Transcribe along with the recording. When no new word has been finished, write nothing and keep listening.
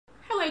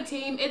Hello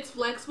team, it's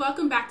Flex.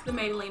 Welcome back to the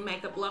Maybelline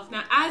Makeup Loft.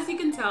 Now, as you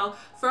can tell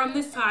from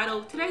this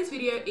title, today's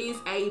video is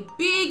a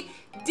big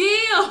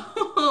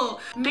deal.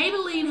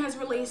 Maybelline has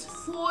released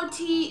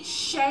 40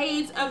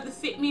 shades of the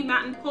Fit Me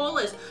Matte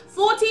Poreless.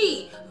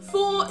 40!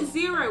 40,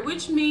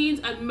 which means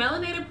a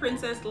melanated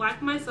princess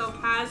like myself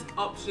has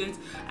options,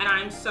 and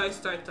I'm so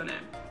stoked on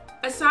it.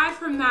 Aside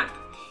from that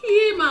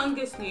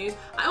humongous news,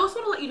 I also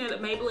want to let you know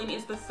that Maybelline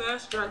is the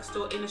first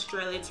drugstore in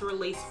Australia to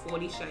release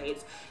 40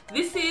 shades.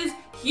 This is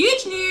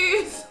huge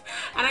news,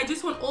 and I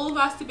just want all of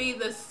us to be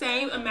the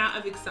same amount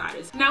of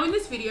excited. Now in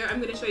this video, I'm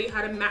going to show you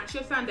how to match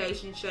your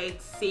foundation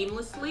shades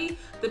seamlessly,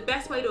 the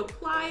best way to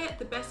apply it,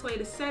 the best way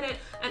to set it,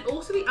 and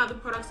also the other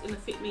products in the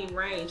Fit Me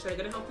range that are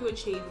going to help you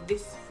achieve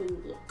this full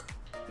look.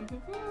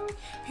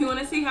 If you want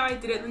to see how I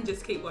did it, then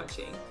just keep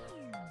watching.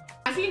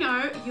 As you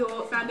know,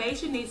 your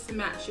foundation needs to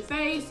match your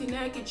face, your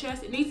neck, your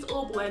chest. It needs to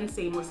all blend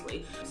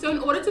seamlessly. So in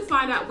order to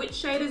find out which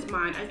shade is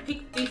mine, I've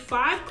picked the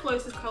 5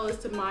 closest colors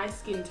to my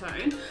skin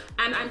tone,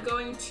 and I'm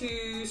going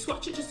to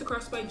swatch it just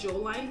across my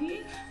jawline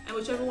here, and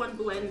whichever one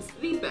blends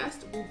the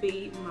best will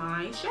be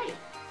my shade.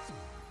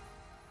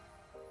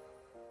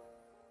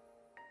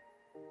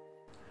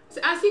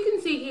 So as you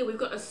can see here, we've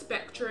got a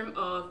spectrum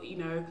of,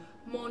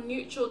 more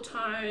neutral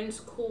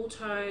tones, cool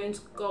tones,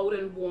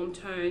 golden warm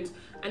tones,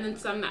 and then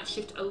some that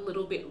shift a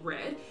little bit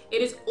red.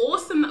 It is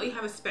awesome that we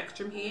have a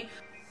spectrum here.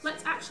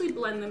 Let's actually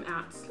blend them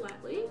out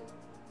slightly.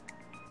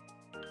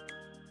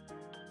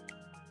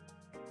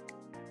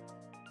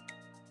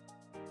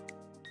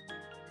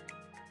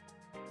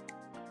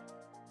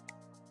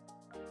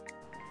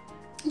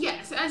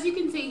 Yeah, so as you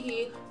can see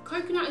here,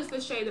 coconut is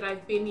the shade that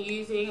I've been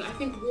using. I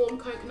think warm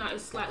coconut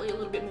is slightly a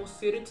little bit more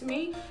suited to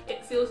me.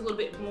 It feels a little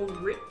bit more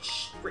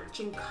rich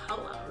in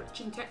color, rich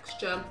in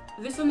texture.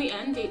 This on the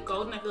end, deep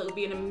golden, I feel it would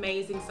be an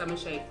amazing summer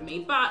shade for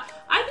me. But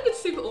I think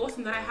it's super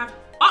awesome that I have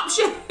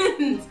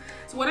options.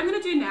 So what I'm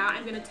gonna do now,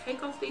 I'm gonna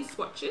take off these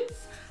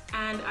swatches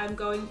and I'm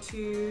going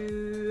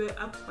to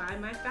apply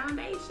my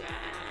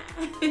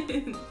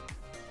foundation.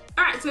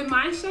 All right, so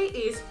my shade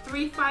is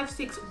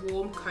 356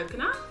 Warm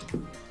Coconut.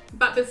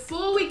 But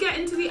before we get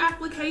into the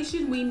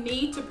application, we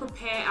need to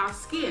prepare our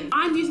skin.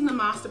 I'm using the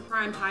Master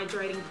Prime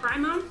Hydrating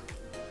Primer.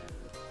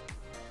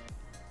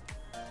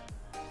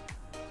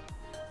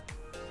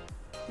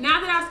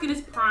 Now that our skin is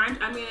primed,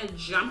 I'm gonna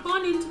jump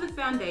on into the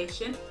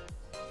foundation.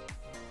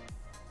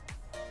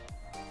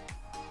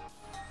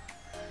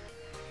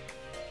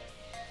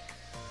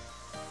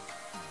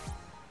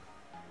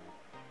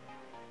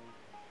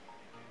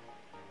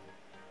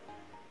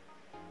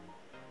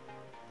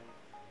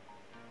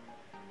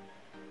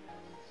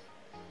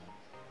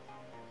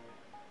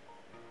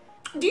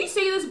 Do you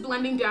see this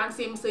blending down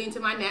seamlessly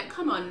into my neck?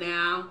 Come on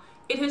now.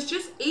 It has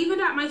just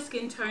evened out my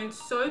skin tone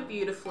so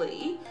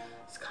beautifully.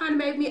 It's kind of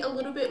made me a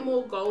little bit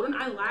more golden.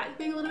 I like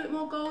being a little bit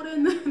more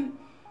golden.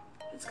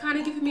 It's kind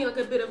of giving me like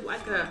a bit of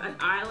like an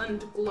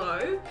island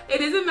glow. It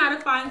is a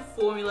mattifying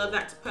formula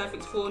that's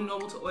perfect for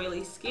normal to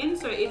oily skin.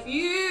 So if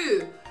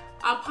you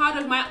are part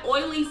of my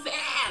oily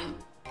fam,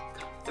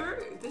 come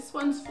through. This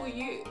one's for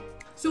you.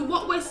 So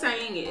what we're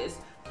saying is,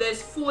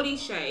 there's 40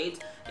 shades,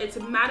 it's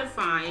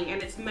mattifying,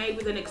 and it's made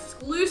with an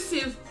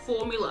exclusive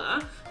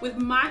formula with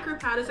micro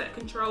powders that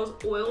controls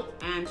oil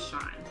and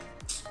shine.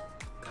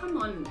 Come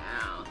on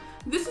now.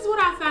 This is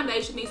what our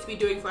foundation needs to be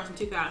doing for us in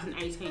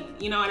 2018.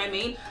 You know what I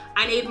mean?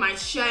 I need my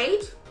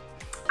shade,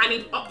 I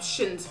need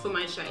options for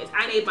my shades,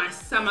 I need my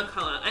summer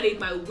color, I need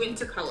my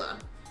winter color,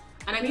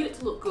 and I need it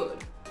to look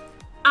good.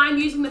 I'm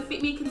using the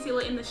Fit Me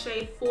Concealer in the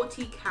shade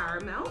 40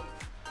 Caramel.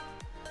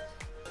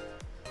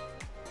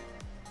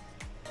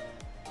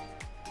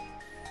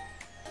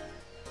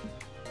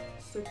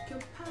 Soak your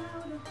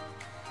powder.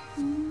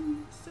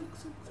 Soak,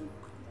 soak, soak.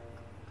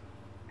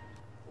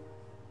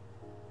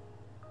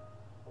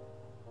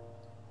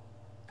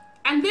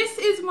 And this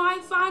is my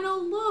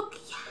final look.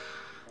 Yeah,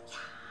 yeah.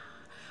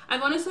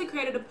 I've honestly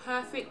created a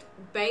perfect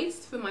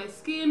base for my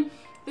skin.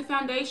 The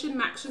foundation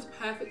matches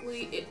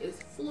perfectly. It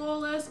is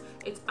flawless.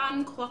 It's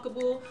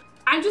unclockable.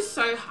 I'm just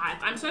so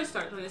hyped. I'm so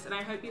stoked on this, and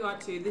I hope you are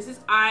too. This is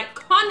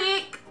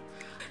iconic.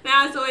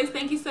 Now, as always,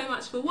 thank you so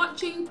much for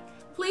watching.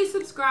 Please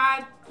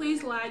subscribe,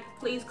 please like,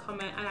 please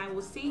comment, and I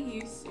will see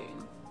you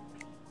soon.